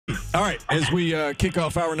All right, as we kick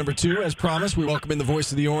off hour number 2, as promised, we welcome in the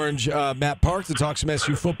voice of the Orange, Matt Park, to talk some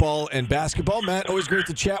SU football and basketball. Matt, always great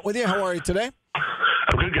to chat with you. How are you today?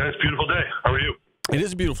 I'm good, guys. Beautiful day. How are you? It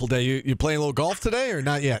is a beautiful day. You playing a little golf today or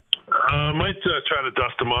not yet? Might try to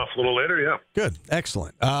dust them off a little later, yeah. Good.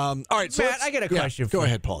 Excellent. All right, so Matt, I got a question for Go you.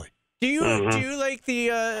 ahead, Paulie. Do you like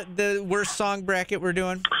the worst song bracket we're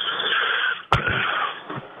doing?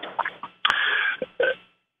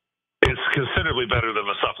 It's considerably better than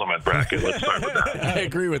the supplement bracket. Let's start with that. I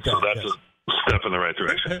agree with that. So that's a step in the right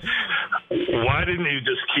direction. Why didn't you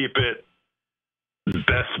just keep it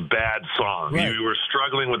best bad song? Right. You were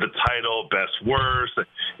struggling with the title, best worst.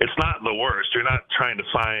 It's not the worst. You're not trying to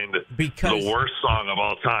find Because- the worst song of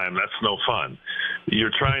all time. That's no fun.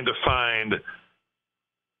 You're trying to find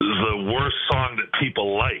the worst song that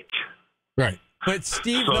people like. Right. But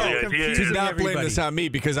Steve, So no, the idea confusing is- Do not blame everybody. this on me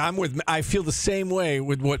because I feel the same way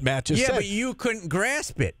with what Matt just Yeah, said. but you couldn't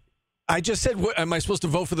grasp it. I just said, am I supposed to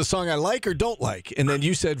vote for the song I like or don't like? And then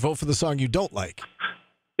you said vote for the song you don't like.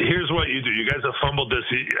 Here's what you do. You guys have fumbled this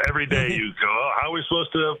every day. You go, oh, how are we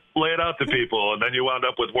supposed to lay it out to people? And then you wound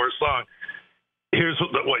up with worst song. Here's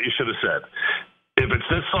what you should have said. If it's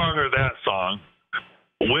this song or that song,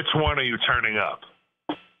 which one are you turning up?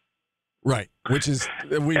 Right. Which is,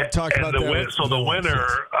 we talked about that. So the winner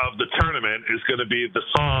of the tournament is going to be the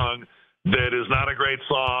song that is not a great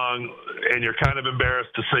song, and you're kind of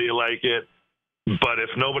embarrassed to say you like it. But if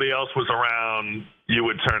nobody else was around, you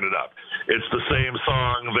would turn it up. It's the same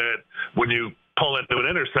song that when you pull into an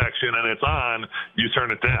intersection and it's on, you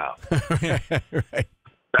turn it down. Right.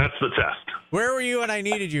 That's the test. Where were you when I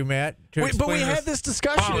needed you, Matt? To Wait, but we explain had this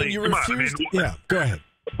discussion Paulie, and you come on, refused. I mean, Yeah, go ahead.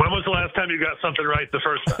 When was the last time you got something right the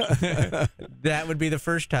first time? That would be the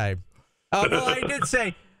first time. Well, I did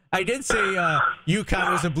say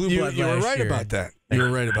UConn was a blue blood You were last right year. about that. You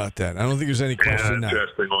were right about that. I don't think there's any question now.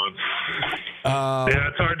 Interesting one. Yeah,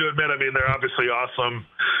 it's hard to admit. I mean, they're obviously awesome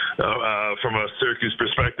from a Syracuse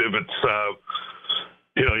perspective. It's,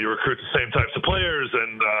 you recruit the same types of players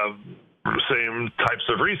and same types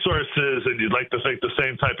of resources, and you'd like to think the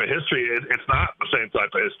same type of history. It's not the same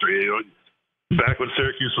type of history. Back when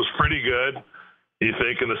Syracuse was pretty good, you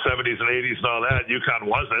think in the 70s and 80s and all that, UConn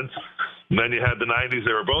wasn't. And then you had the 90s;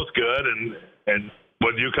 they were both good, and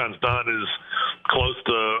what UConn's done is close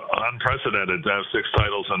to unprecedented to have 6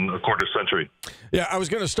 titles in a quarter century. Yeah, I was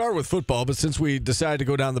going to start with football, but since we decided to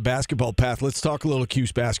go down the basketball path, let's talk a little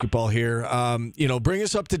Cuse basketball here. Bring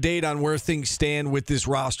us up to date on where things stand with this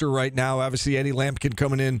roster right now. Obviously, Eddie Lampkin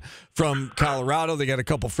coming in from Colorado. They got a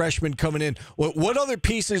couple freshmen coming in. What other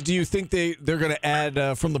pieces do you think they're going to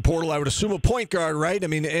add from the portal? I would assume a point guard, right? I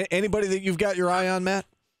mean, anybody that you've got your eye on, Matt?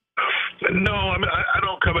 No, I mean, I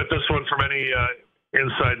don't come at this one from any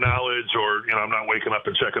inside knowledge or, I'm not waking up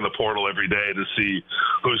and checking the portal every day to see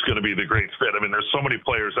who's going to be the great fit. I mean, there's so many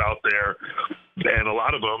players out there, and a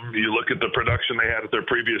lot of them, you look at the production they had at their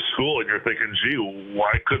previous school, and you're thinking, gee,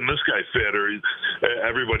 why couldn't this guy fit? Or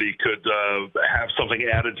everybody could have something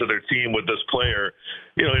added to their team with this player.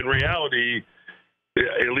 In reality,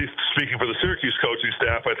 at least speaking for the Syracuse coaching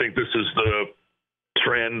staff, I think this is the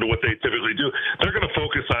trend, what they typically do. They're going to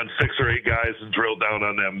focus on 6 or 8 guys and drill down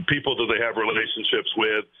on them, people that they have relationships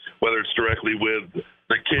with, whether it's directly with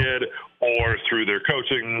the kid or through their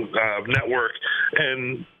coaching network.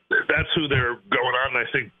 And that's who they're going on. And I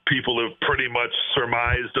think people have pretty much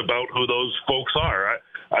surmised about who those folks are.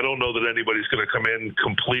 I don't know that anybody's going to come in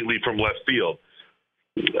completely from left field.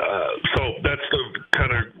 So that's the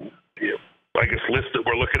kind of list that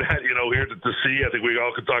we're looking at, here to see. I think we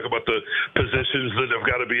all could talk about the positions that have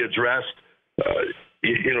got to be addressed.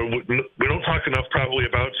 We don't talk enough probably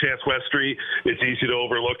about Chance Westry. It's easy to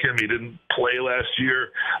overlook him. He didn't play last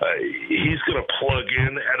year. He's going to plug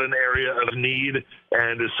in at an area of need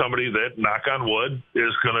and is somebody that, knock on wood,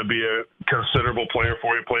 is going to be a considerable player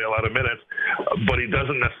for you, play a lot of minutes, but he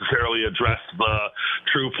doesn't necessarily address the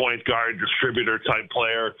true point guard distributor type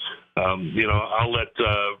player. I'll let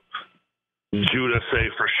Judah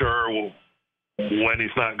say for sure when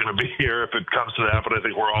he's not going to be here if it comes to that, but I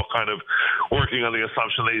think we're all kind of working on the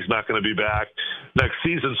assumption that he's not going to be back next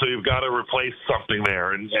season, so you've got to replace something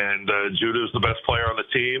there, and Judah is the best player on the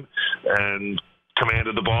team and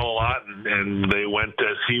commanded the ball a lot, and they went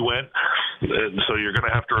as he went, and so you're going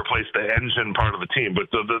to have to replace the engine part of the team, but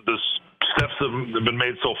the steps that have been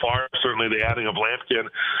made so far, certainly the adding of Lampkin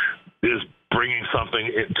is bringing something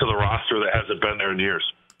to the roster that hasn't been there in years.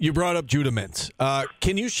 You brought up Judah Mintz.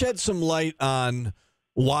 Can you shed some light on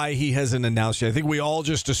why he hasn't announced yet? I think we all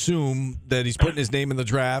just assume that he's putting his name in the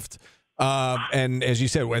draft. And as you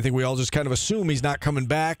said, I think we all just kind of assume he's not coming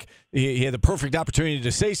back. He had the perfect opportunity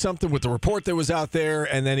to say something with the report that was out there,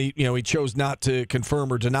 and then he chose not to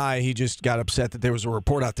confirm or deny. He just got upset that there was a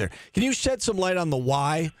report out there. Can you shed some light on the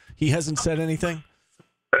why he hasn't said anything?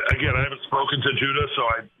 Again, I haven't spoken to Judah, so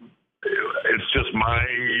it's just my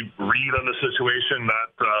read on the situation,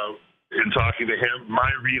 not in talking to him.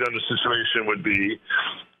 My read on the situation would be,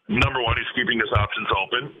 number one, he's keeping his options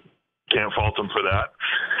open. Can't fault him for that.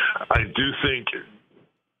 I do think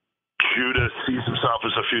Judah sees himself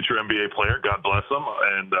as a future NBA player. God bless him,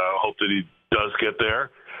 and hope that he does get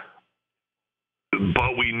there.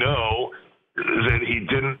 But we know that he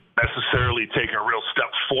didn't necessarily take a real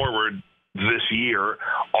step forward this year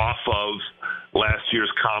off of last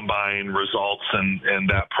year's combine results and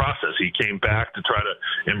that process. He came back to try to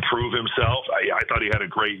improve himself. I thought he had a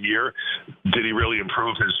great year. Did he really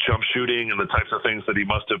improve his jump shooting and the types of things that he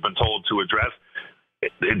must have been told to address?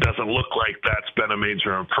 It doesn't look like that's been a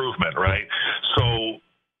major improvement, right? So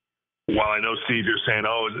while I know, Steve, you're saying,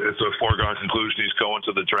 it's a foregone conclusion he's going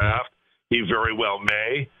to the draft, he very well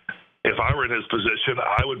may. If I were in his position,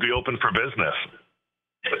 I would be open for business.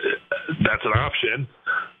 That's an option.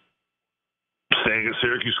 Staying at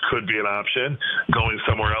Syracuse could be an option. Going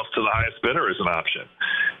somewhere else to the highest bidder is an option.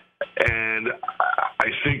 And I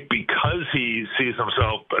think because he sees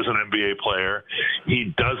himself as an NBA player,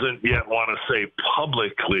 he doesn't yet want to say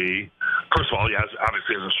publicly. First of all, he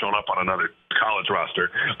obviously hasn't shown up on another college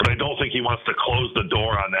roster, but I don't think he wants to close the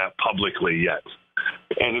door on that publicly yet.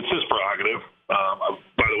 And it's his prerogative.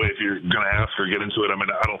 By the way, if you're going to ask or get into it,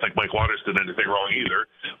 I don't think Mike Waters did anything wrong either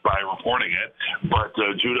by reporting it. But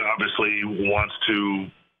Judah obviously wants to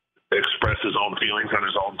express his own feelings on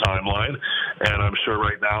his own timeline. And I'm sure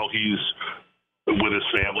right now he's with his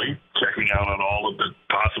family, checking out on all of the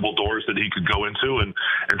possible doors that he could go into and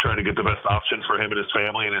trying to get the best option for him and his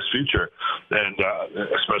family and his future. And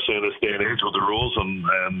especially in this day and age with the rules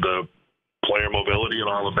and player mobility and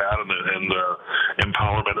all of that and the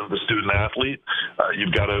empowerment of the student athlete,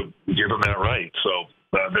 you've got to give him that right. So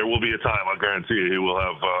there will be a time, I'll guarantee you, he will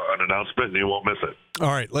have an announcement and he won't miss it. All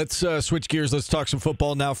right, let's switch gears. Let's talk some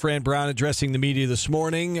football now. Fran Brown addressing the media this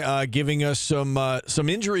morning, giving us some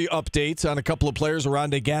injury updates on a couple of players,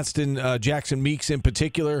 Oronde Gadsden, Jackson Meeks in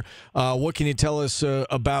particular. What can you tell us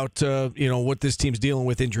about what this team's dealing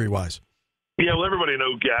with injury-wise? Yeah, well, everybody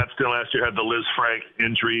know Gadsden last year had the Liz Frank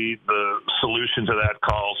injury. The solution to that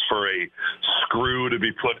calls for a screw to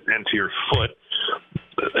be put into your foot.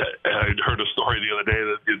 I heard a story the other day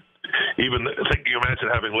that even think you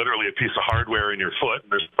imagine having literally a piece of hardware in your foot.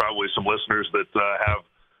 And there's probably some listeners that have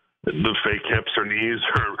the fake hips or knees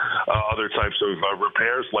or other types of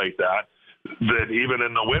repairs like that. That even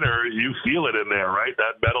in the winter, you feel it in there, right?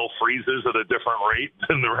 That metal freezes at a different rate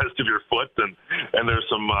than the rest of your foot, and there's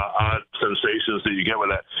some odd sensations that you get with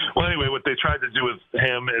that. Well, anyway, what they tried to do with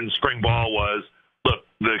him in spring ball was, look,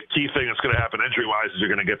 the key thing that's going to happen injury-wise is you're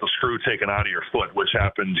going to get the screw taken out of your foot, which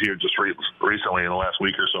happened here just recently in the last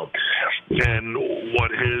week or so. And what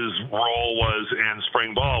his role was in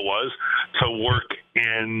spring ball was to work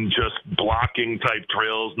in just blocking type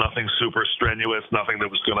drills, nothing super strenuous, nothing that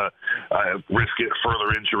was going to risk it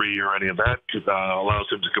further injury or any of that. Allows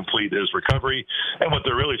him to complete his recovery. And what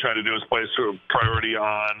they're really trying to do is place a priority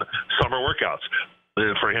on summer workouts.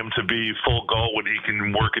 For him to be full go when he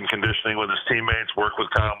can work in conditioning with his teammates, work with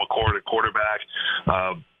Kyle McCord at quarterback,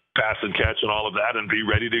 pass and catch and all of that, and be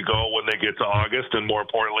ready to go when they get to August, and more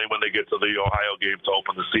importantly, when they get to the Ohio game to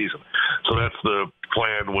open the season. So that's the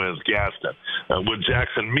plan with Gadsden. With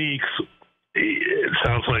Jackson Meeks, it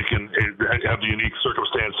sounds like have the unique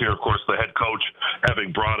circumstance here, of course, the head coach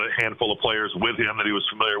having brought a handful of players with him that he was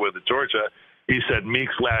familiar with at Georgia. He said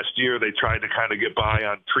Meeks last year, they tried to kind of get by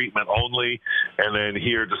on treatment only, and then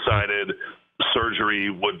here decided surgery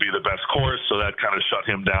would be the best course, so that kind of shut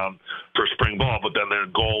him down for spring ball. But then their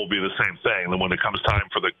goal will be the same thing. Then when it comes time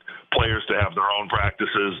for the players to have their own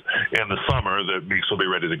practices in the summer, that Meeks will be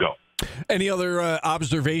ready to go. Any other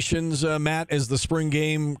observations, Matt, as the spring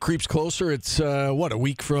game creeps closer? It's, a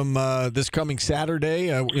week from this coming Saturday?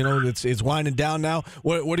 It's winding down now.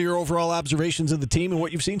 What are your overall observations of the team and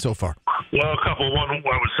what you've seen so far? Well, a couple. One, I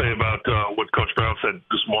would say about what Coach Brown said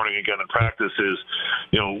this morning again in practice is,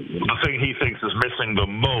 the thing he thinks is missing the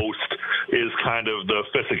most is kind of the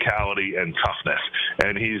physicality and toughness.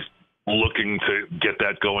 And he's looking to get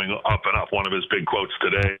that going up and up. One of his big quotes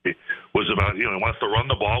today was about, he wants to run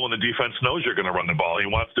the ball when the defense knows you're going to run the ball. He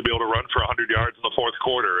wants to be able to run for 100 yards in the fourth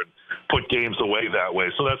quarter and put games away that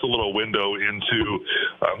way. So that's a little window into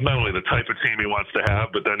not only the type of team he wants to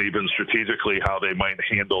have, but then even strategically how they might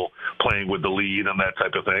handle playing with the lead and that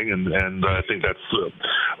type of thing. And I think that's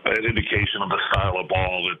an indication of the style of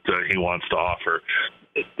ball that he wants to offer.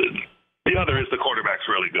 The other is the quarterback's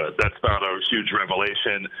really good. That's not a huge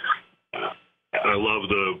revelation. I love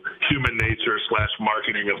the human nature /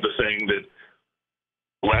 marketing of the thing that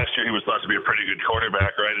last year he was thought to be a pretty good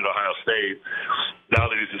quarterback, right, at Ohio State. Now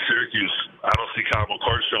that he's at Syracuse, I don't see Kyle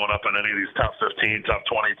McCord showing up on any of these top 15, top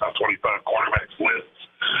 20, top 25 quarterbacks lists.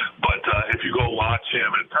 But if you go watch him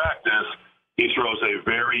in practice, he throws a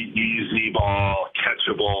very easy ball,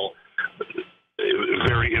 catchable,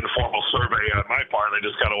 very informal survey on my part. I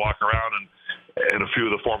just kind of walk around and a few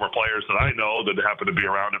of the former players that I know that happen to be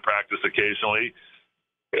around in practice occasionally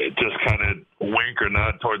just kind of wink or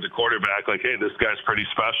nod towards the quarterback like, hey, this guy's pretty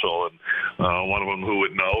special. And one of them who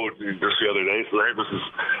would know just the other day said, hey, this is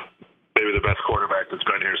maybe the best quarterback that's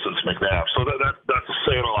been here since McNabb. So that's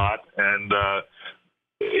saying a lot. And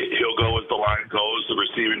he'll go as the line goes. The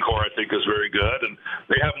receiving core, I think, is very good. And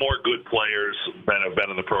they have more good players than have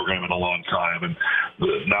been in the program in a long time. And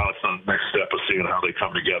now it's the next step of seeing how they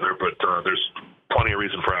come together. But there's plenty of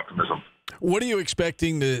reason for optimism. What are you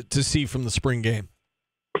expecting to see from the spring game?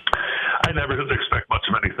 I never expect much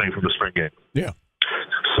of anything from the spring game. Yeah.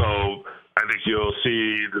 So I think you'll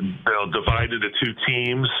see they'll divide into two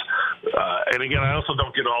teams. And again, I also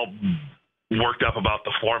don't get all worked up about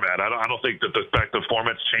the format. I don't think that the fact the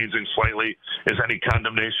format's changing slightly is any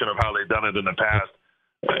condemnation of how they've done it in the past.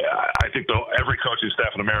 I think every coaching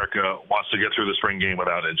staff in America wants to get through the spring game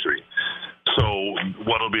without injury. So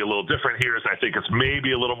what'll be a little different here is I think it's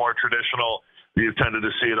maybe a little more traditional. You've tended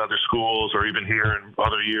to see at other schools or even here in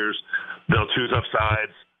other years. They'll choose up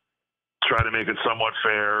sides, try to make it somewhat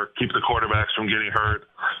fair, keep the quarterbacks from getting hurt,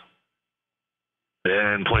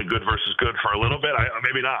 and play good versus good for a little bit.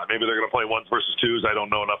 Maybe not. Maybe they're going to play ones versus twos. I don't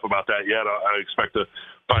know enough about that yet. I expect to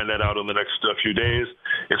find that out in the next few days.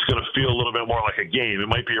 It's going to feel a little bit more like a game. It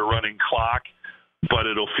might be a running clock, but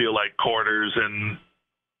it'll feel like quarters and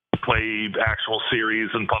play actual series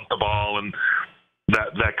and punt the ball and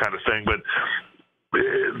that kind of thing. But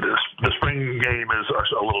the spring game is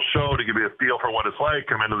a little show to give you a feel for what it's like.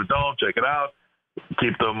 Come into the dome, check it out.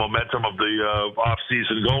 Keep the momentum of the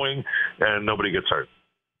off-season going, and nobody gets hurt.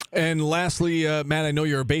 And lastly, Matt, I know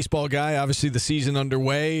you're a baseball guy. Obviously, the season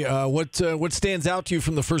underway. What stands out to you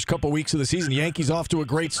from the first couple weeks of the season? Yankees off to a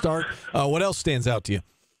great start. What else stands out to you?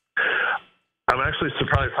 I'm actually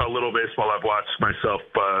surprised how little baseball I've watched myself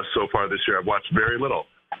so far this year. I've watched very little.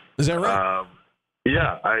 Is that right?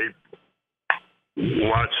 Yeah, I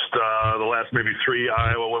watched the last maybe 3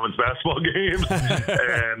 Iowa women's basketball games,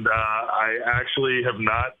 and I actually have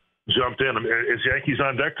not jumped in. Is Yankees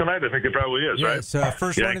on deck tonight? I think it probably is, right? It's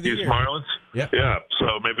first Yankees, one of the year. Marlins? Yep. Yeah,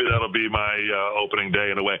 so maybe that'll be my opening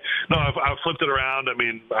day in a way. No, I've flipped it around. I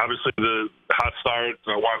mean, obviously the hot start,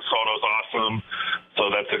 Juan Soto's awesome, so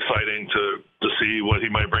that's exciting to see what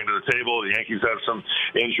he might bring to the table. The Yankees have some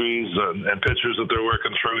injuries and pitchers that they're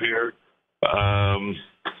working through here.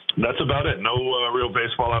 That's about it. No real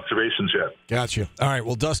baseball observations yet. Gotcha. All right.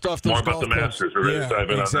 Well, dust off those more about golf the Masters. We're ready to dive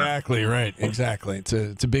in exactly. On that. Right. Exactly. It's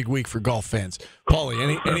a big week for golf fans.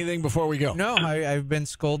 Paulie, anything before we go? No, I've been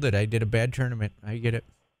scolded. I did a bad tournament. I get it.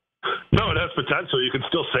 No, it has potential. You can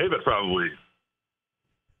still save it probably.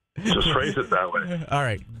 Just phrase it that way. All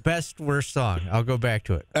right. Best worst song. I'll go back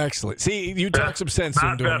to it. Excellent. See, you talk some sense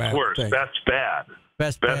into it, Matt. Best worst. That's bad.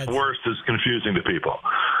 Best worst is confusing to people.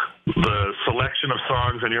 The selection of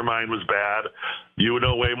songs in your mind was bad. You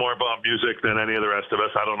know way more about music than any of the rest of us.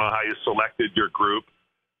 I don't know how you selected your group.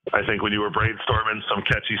 I think when you were brainstorming some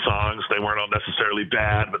catchy songs, they weren't all necessarily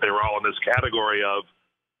bad, but they were all in this category of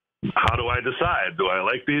how do I decide? Do I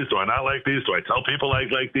like these? Do I not like these? Do I tell people I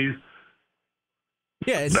like these?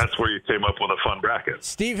 Yeah, that's where you came up with a fun bracket.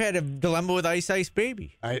 Steve had a dilemma with Ice Ice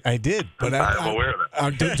Baby. I did, but I'm aware of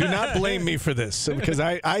it. Do not blame me for this because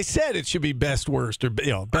I said it should be best worst or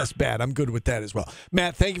best bad. I'm good with that as well.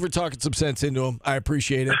 Matt, thank you for talking some sense into him. I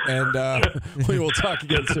appreciate it, and we will talk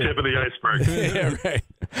again soon. The tip of the iceberg. Yeah,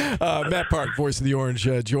 right. Matt Park, voice of the Orange,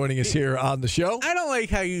 joining us here on the show. I don't like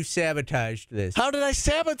how you sabotaged this. How did I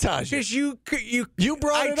sabotage it? Because you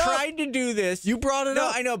brought it up. I tried to do this. You brought it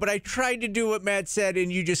up. No, I know, but I tried to do what Matt said, and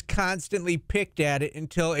you just constantly picked at it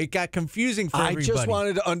until it got confusing for everybody. I just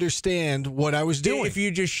wanted to understand what I was doing. If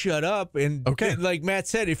you just shut up and, like Matt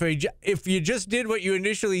said, if you just did what you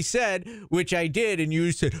initially said, which I did, and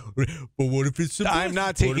you said, but what if it's I'm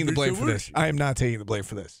not taking the blame for this. I am not taking the blame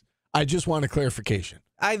for this. I just want a clarification.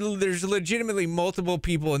 There's legitimately multiple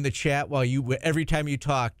people in the chat while every time you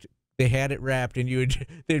talked, they had it wrapped, and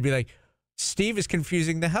they'd be like, Steve is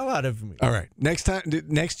confusing the hell out of me. All right.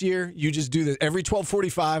 Next year, you just do this. Every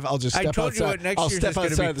 12:45, I'll just step outside. I told you what next I'll year's step is gonna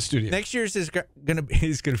outside be. of the studio. Next year's is going to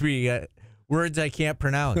be words I can't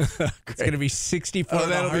pronounce. It's going to be 64 of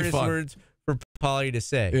the hardest words for Paulie to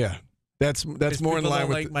say. Yeah. That's more in line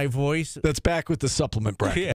with my voice. That's back with the supplement bracket. Yeah.